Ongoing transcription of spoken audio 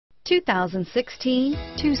2016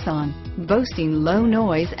 Tucson. Boasting low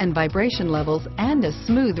noise and vibration levels and a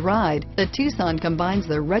smooth ride, the Tucson combines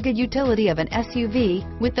the rugged utility of an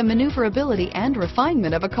SUV with the maneuverability and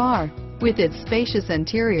refinement of a car. With its spacious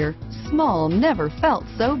interior, small never felt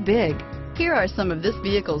so big. Here are some of this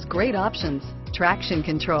vehicle's great options: traction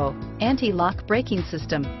control, anti-lock braking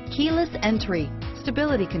system, keyless entry,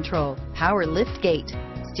 stability control, power liftgate,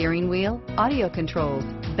 steering wheel audio controls,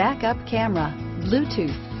 backup camera,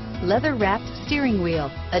 Bluetooth, leather-wrapped steering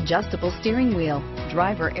wheel, adjustable steering wheel,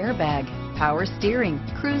 driver airbag, power steering,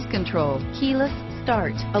 cruise control, keyless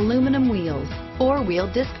start, aluminum wheels, four-wheel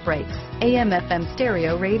disc brakes, AM/FM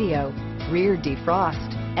stereo radio, rear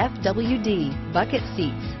defrost, FWD, bucket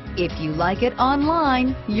seats. If you like it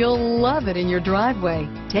online, you'll love it in your driveway.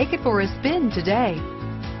 Take it for a spin today.